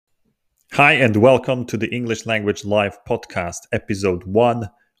Hi, and welcome to the English Language Live podcast, episode 1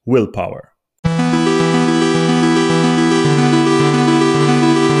 Willpower.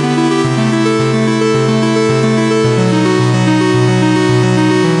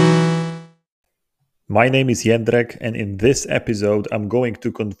 My name is Jędrek, and in this episode, I'm going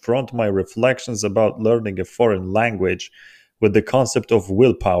to confront my reflections about learning a foreign language with the concept of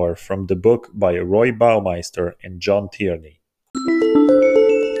willpower from the book by Roy Baumeister and John Tierney.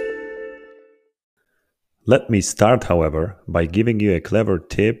 Let me start, however, by giving you a clever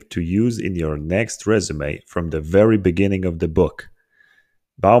tip to use in your next resume from the very beginning of the book.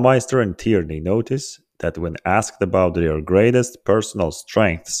 Baumeister and Tierney notice that when asked about their greatest personal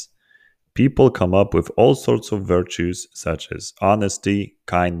strengths, people come up with all sorts of virtues such as honesty,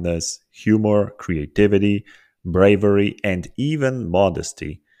 kindness, humor, creativity, bravery, and even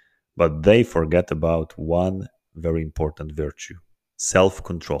modesty, but they forget about one very important virtue: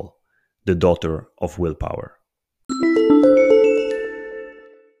 self-control, the daughter of willpower.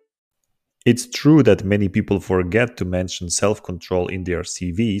 It's true that many people forget to mention self-control in their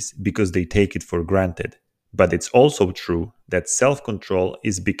CVs because they take it for granted. But it's also true that self-control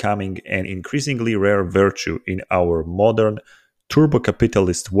is becoming an increasingly rare virtue in our modern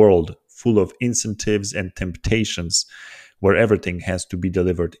turbo-capitalist world full of incentives and temptations where everything has to be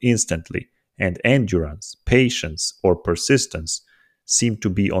delivered instantly, and endurance, patience, or persistence seem to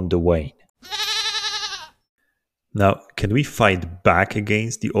be on the wane. Now, can we fight back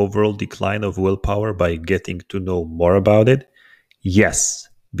against the overall decline of willpower by getting to know more about it? Yes,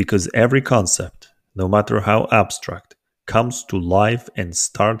 because every concept, no matter how abstract, comes to life and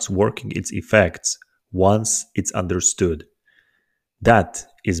starts working its effects once it's understood. That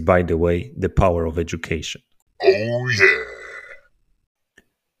is, by the way, the power of education. Oh, yeah.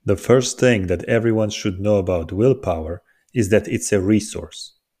 The first thing that everyone should know about willpower is that it's a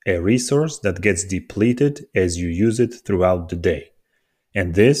resource that gets depleted as you use it throughout the day.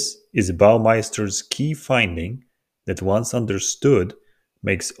 And this is Baumeister's key finding that, once understood,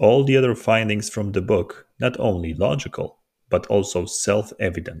 makes all the other findings from the book not only logical, but also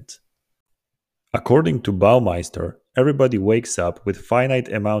self-evident. According to Baumeister, everybody wakes up with finite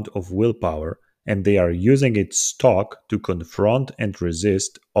amount of willpower and they are using its stock to confront and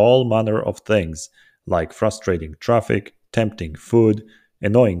resist all manner of things like frustrating traffic, tempting food,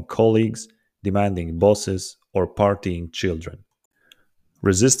 annoying colleagues, demanding bosses, or partying children.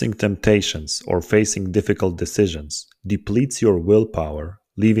 Resisting temptations or facing difficult decisions depletes your willpower,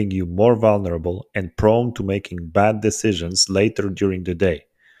 leaving you more vulnerable and prone to making bad decisions later during the day.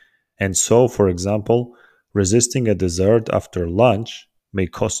 And so, for example, resisting a dessert after lunch may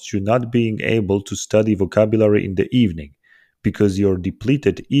cost you not being able to study vocabulary in the evening, because your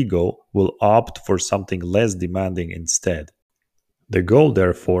depleted ego will opt for something less demanding instead. The goal,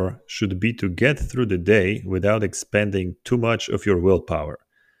 therefore, should be to get through the day without expending too much of your willpower.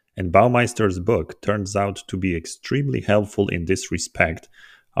 And Baumeister's book turns out to be extremely helpful in this respect,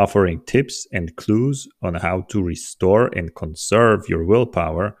 offering tips and clues on how to restore and conserve your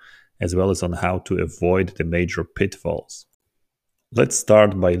willpower, as well as on how to avoid the major pitfalls. Let's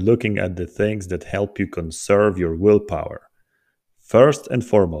start by looking at the things that help you conserve your willpower. First and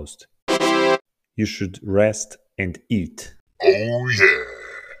foremost, you should rest and eat. Oh, yeah.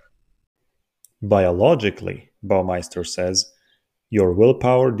 Biologically, Baumeister says, your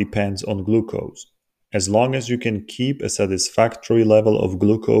willpower depends on glucose. As long as you can keep a satisfactory level of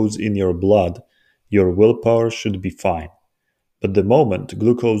glucose in your blood, your willpower should be fine. But the moment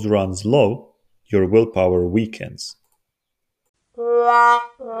glucose runs low, your willpower weakens.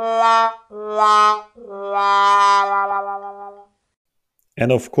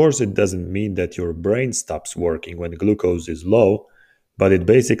 And of course, it doesn't mean that your brain stops working when glucose is low, but it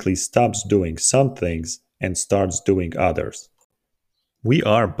basically stops doing some things and starts doing others. We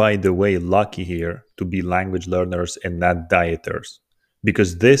are, by the way, lucky here to be language learners and not dieters,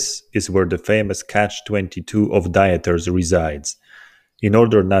 because this is where the famous catch-22 of dieters resides. In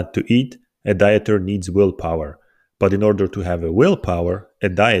order not to eat, a dieter needs willpower, but in order to have a willpower, a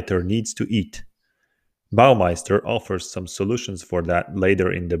dieter needs to eat. Baumeister offers some solutions for that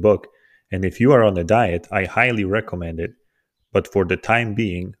later in the book, and if you are on a diet, I highly recommend it. But for the time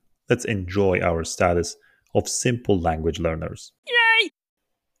being, let's enjoy our status of simple language learners. Yay!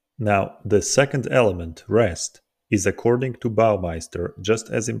 Now, the second element, rest, is according to Baumeister just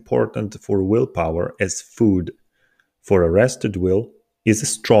as important for willpower as food. For a rested will is a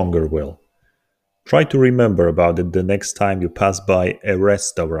stronger will. Try to remember about it the next time you pass by a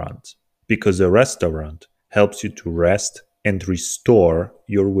restaurant, because a restaurant helps you to rest and restore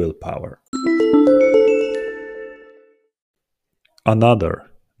your willpower. Another,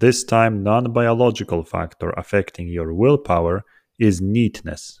 This time, non biological factor affecting your willpower is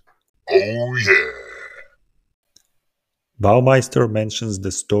neatness. Oh yeah. Baumeister mentions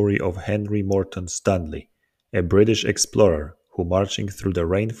the story of Henry Morton Stanley, a British explorer who, marching through the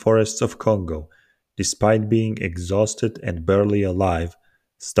rainforests of Congo, despite being exhausted and barely alive,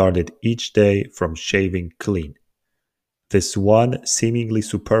 started each day from shaving clean. This one seemingly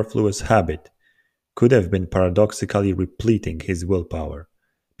superfluous habit could have been paradoxically repleting his willpower,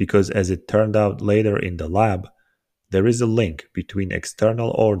 because as it turned out later in the lab, there is a link between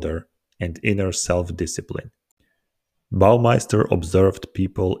external order and inner self discipline. Baumeister observed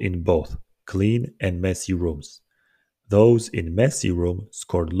people in both clean and messy rooms. Those in messy room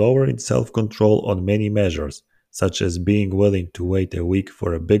scored lower in self-control on many measures, such as being willing to wait a week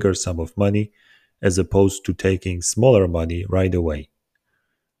for a bigger sum of money as opposed to taking smaller money right away.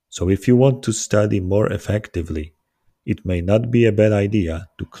 So if you want to study more effectively, it may not be a bad idea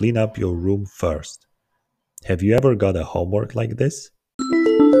to clean up your room first. Have you ever got a homework like this?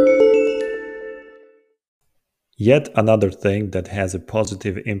 Yet another thing that has a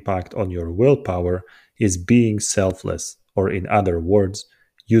positive impact on your willpower is being selfless, or in other words,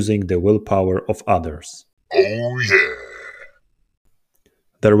 using the willpower of others. Oh yeah.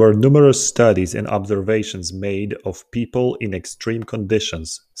 There were numerous studies and observations made of people in extreme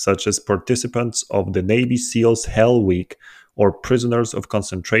conditions, such as participants of the Navy SEALs Hell Week or prisoners of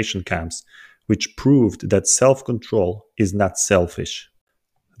concentration camps, which proved that self control is not selfish.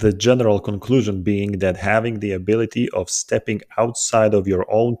 The general conclusion being that having the ability of stepping outside of your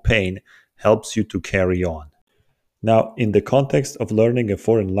own pain helps you to carry on. Now, in the context of learning a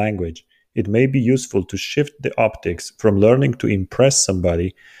foreign language, it may be useful to shift the optics from learning to impress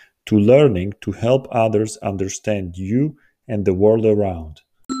somebody to learning to help others understand you and the world around.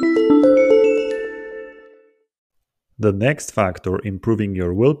 The next factor improving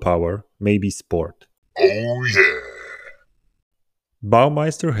your willpower may be sport. Oh yeah.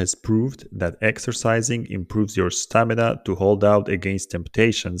 Baumeister has proved that exercising improves your stamina to hold out against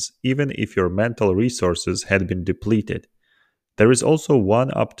temptations even if your mental resources had been depleted. There is also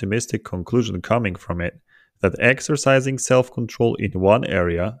one optimistic conclusion coming from it that exercising self control in one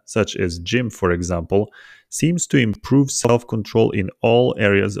area, such as gym for example, seems to improve self control in all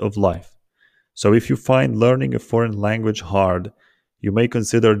areas of life. So if you find learning a foreign language hard, you may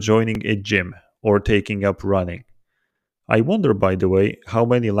consider joining a gym or taking up running. I wonder, by the way, how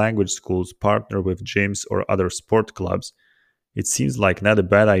many language schools partner with gyms or other sport clubs. It seems like not a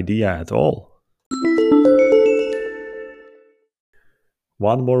bad idea at all.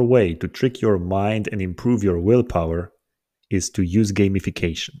 One more way to trick your mind and improve your willpower is to use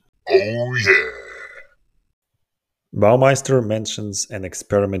gamification. Oh yeah. Baumeister mentions an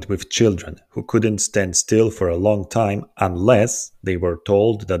experiment with children who couldn't stand still for a long time unless they were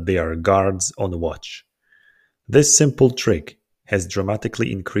told that they are guards on watch. This simple trick has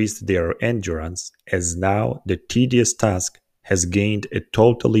dramatically increased their endurance, as now the tedious task has gained a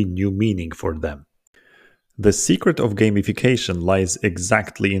totally new meaning for them. The secret of gamification lies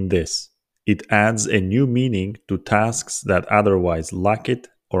exactly in this. It adds a new meaning to tasks that otherwise lack it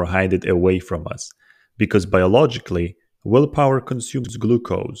or hide it away from us. Because biologically, willpower consumes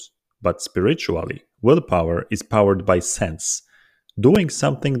glucose, but spiritually, willpower is powered by sense. Doing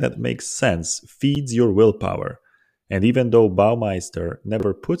something that makes sense feeds your willpower. And even though Baumeister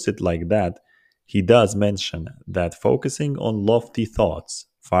never puts it like that, he does mention that focusing on lofty thoughts,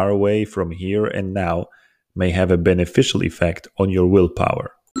 far away from here and now, may have a beneficial effect on your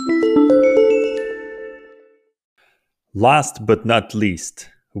willpower. Last but not least,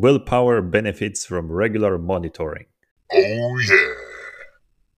 willpower benefits from regular monitoring. Oh yeah.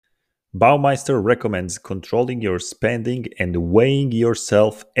 Baumeister recommends controlling your spending and weighing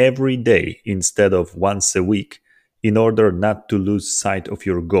yourself every day instead of once a week in order not to lose sight of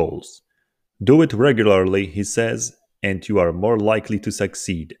your goals. Do it regularly, he says, and you are more likely to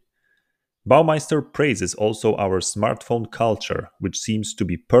succeed. Baumeister praises also our smartphone culture, which seems to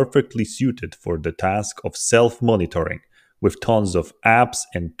be perfectly suited for the task of self-monitoring, with tons of apps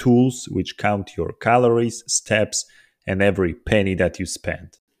and tools which count your calories, steps, and every penny that you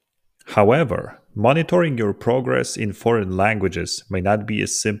spend. However, monitoring your progress in foreign languages may not be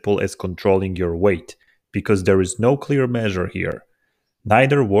as simple as controlling your weight, because there is no clear measure here.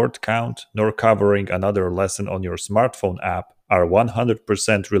 Neither word count nor covering another lesson on your smartphone app are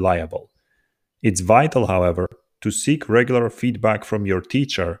 100% reliable. It's vital, however, to seek regular feedback from your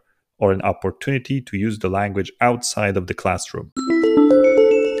teacher or an opportunity to use the language outside of the classroom.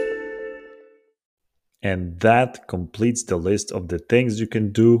 And that completes the list of the things you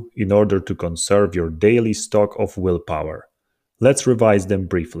can do in order to conserve your daily stock of willpower. Let's revise them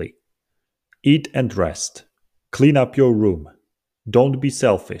briefly. Eat and rest. Clean up your room. Don't be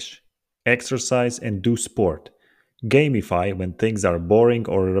selfish. Exercise and do sport. Gamify when things are boring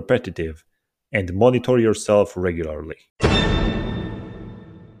or repetitive. And monitor yourself regularly.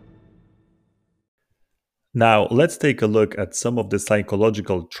 Now, let's take a look at some of the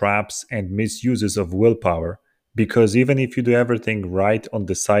psychological traps and misuses of willpower, because even if you do everything right on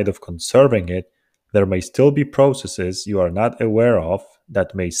the side of conserving it, there may still be processes you are not aware of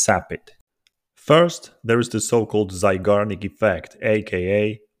that may sap it. First, there is the so called Zygarnik effect,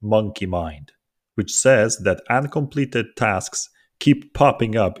 aka monkey mind, which says that uncompleted tasks keep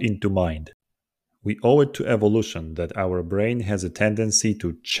popping up into mind. We owe it to evolution that our brain has a tendency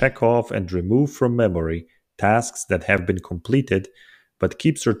to check off and remove from memory tasks that have been completed, but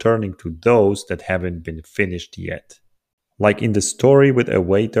keeps returning to those that haven't been finished yet. Like in the story with a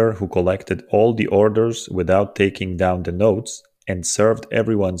waiter who collected all the orders without taking down the notes and served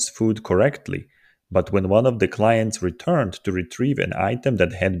everyone's food correctly, but when one of the clients returned to retrieve an item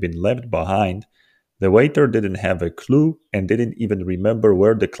that had been left behind, the waiter didn't have a clue and didn't even remember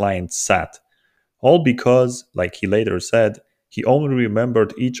where the client sat. All because, like he later said, he only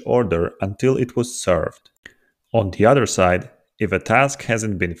remembered each order until it was served. On the other side, if a task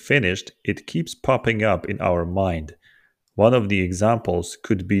hasn't been finished, it keeps popping up in our mind. One of the examples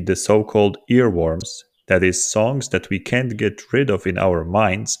could be the so called earworms, that is, songs that we can't get rid of in our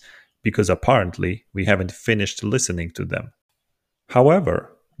minds because apparently we haven't finished listening to them.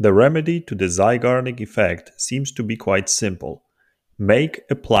 However, the remedy to the Zygarnik effect seems to be quite simple. Make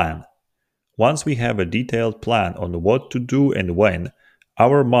a plan. Once we have a detailed plan on what to do and when,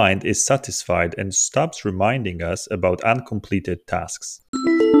 our mind is satisfied and stops reminding us about uncompleted tasks.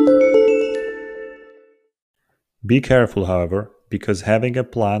 Be careful, however, because having a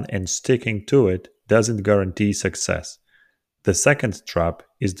plan and sticking to it doesn't guarantee success. The second trap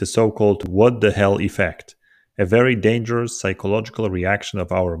is the so called what the hell effect, a very dangerous psychological reaction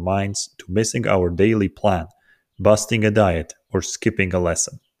of our minds to missing our daily plan, busting a diet, or skipping a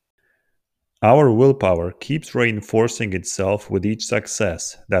lesson. Our willpower keeps reinforcing itself with each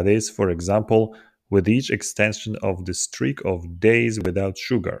success, that is, for example, with each extension of the streak of days without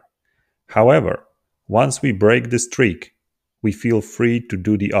sugar. However, once we break the streak, we feel free to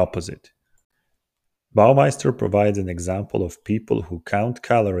do the opposite. Baumeister provides an example of people who count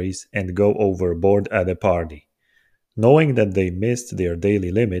calories and go overboard at a party. Knowing that they missed their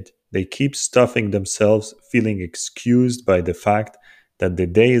daily limit, they keep stuffing themselves, feeling excused by the fact that the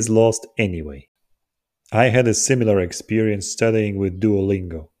day is lost anyway. I had a similar experience studying with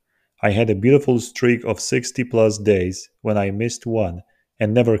Duolingo. I had a beautiful streak of 60 plus days when I missed one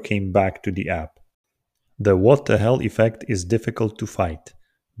and never came back to the app. The what the hell effect is difficult to fight,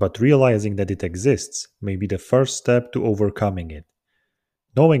 but realizing that it exists may be the first step to overcoming it.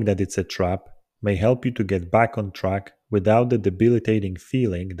 Knowing that it's a trap may help you to get back on track without the debilitating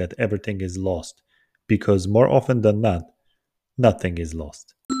feeling that everything is lost, because more often than not, nothing is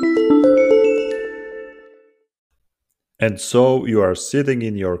lost. And so you are sitting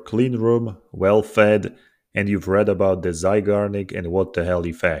in your clean room, well fed, and you've read about the Zygarnik and what the hell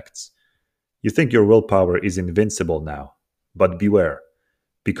effects. You think your willpower is invincible now, but beware,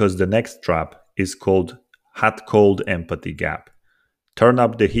 because the next trap is called hot cold empathy gap. Turn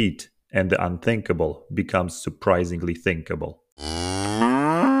up the heat, and the unthinkable becomes surprisingly thinkable.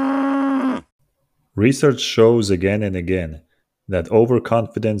 Research shows again and again that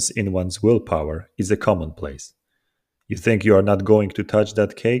overconfidence in one's willpower is a commonplace. You think you are not going to touch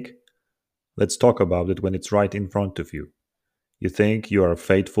that cake? Let's talk about it when it's right in front of you. You think you are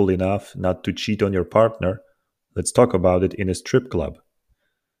faithful enough not to cheat on your partner? Let's talk about it in a strip club.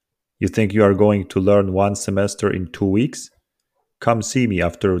 You think you are going to learn one semester in 2 weeks? Come see me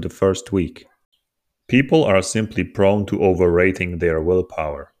after the first week. People are simply prone to overrating their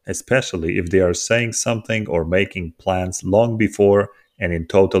willpower, especially if they are saying something or making plans long before and in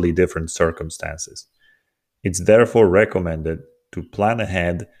totally different circumstances. It's therefore recommended to plan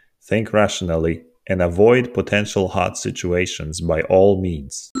ahead, think rationally, and avoid potential hot situations by all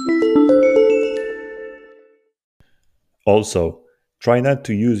means. Also, try not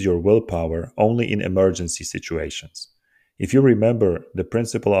to use your willpower only in emergency situations. If you remember the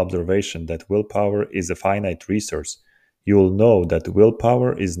principal observation that willpower is a finite resource, you will know that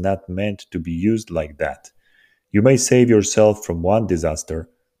willpower is not meant to be used like that. You may save yourself from one disaster,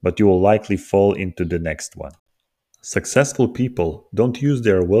 but you will likely fall into the next one. Successful people don't use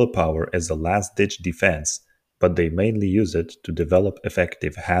their willpower as a last-ditch defense, but they mainly use it to develop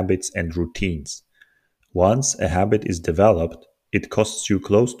effective habits and routines. Once a habit is developed, it costs you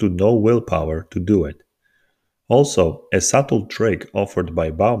close to no willpower to do it. Also, a subtle trick offered by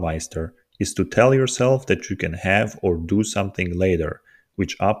Baumeister is to tell yourself that you can have or do something later,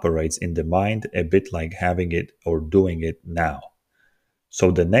 which operates in the mind a bit like having it or doing it now. So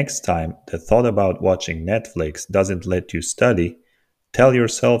the next time the thought about watching Netflix doesn't let you study, tell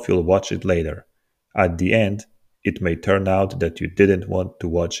yourself you'll watch it later. At the end, it may turn out that you didn't want to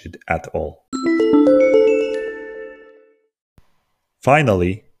watch it at all.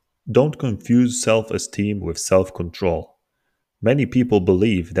 Finally, don't confuse self esteem with self control. Many people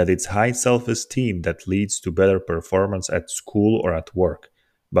believe that it's high self esteem that leads to better performance at school or at work,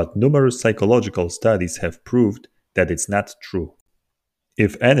 but numerous psychological studies have proved that it's not true.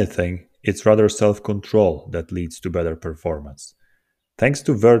 If anything, it's rather self control that leads to better performance. Thanks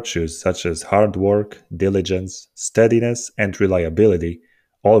to virtues such as hard work, diligence, steadiness, and reliability,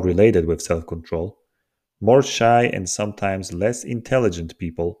 all related with self control, more shy and sometimes less intelligent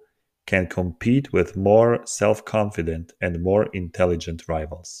people can compete with more self confident and more intelligent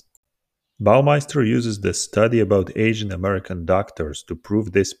rivals. Baumeister uses the study about Asian American doctors to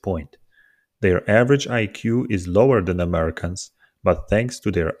prove this point. Their average IQ is lower than Americans, but thanks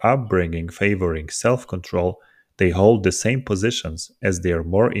to their upbringing favoring self control, they hold the same positions as their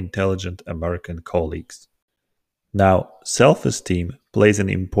more intelligent American colleagues. Now, self esteem plays an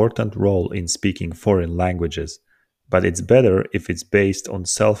important role in speaking foreign languages, but it's better if it's based on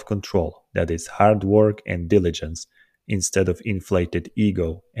self control, that is, hard work and diligence, instead of inflated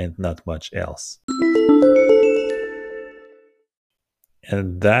ego and not much else.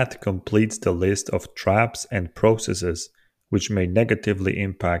 And that completes the list of traps and processes which may negatively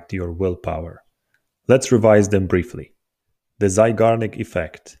impact your willpower. Let's revise them briefly. The Zygarnik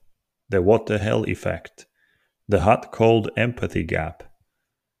effect, the what the hell effect, the hot cold empathy gap,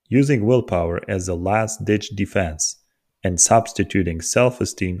 using willpower as a last ditch defense, and substituting self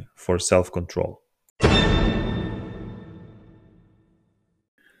esteem for self control.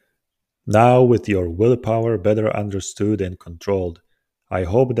 Now, with your willpower better understood and controlled, I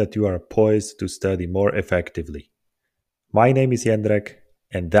hope that you are poised to study more effectively. My name is Jendrek,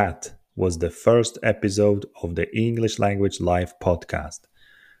 and that was the first episode of the English Language Live podcast.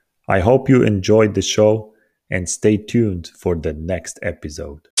 I hope you enjoyed the show and stay tuned for the next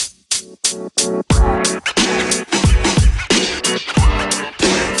episode.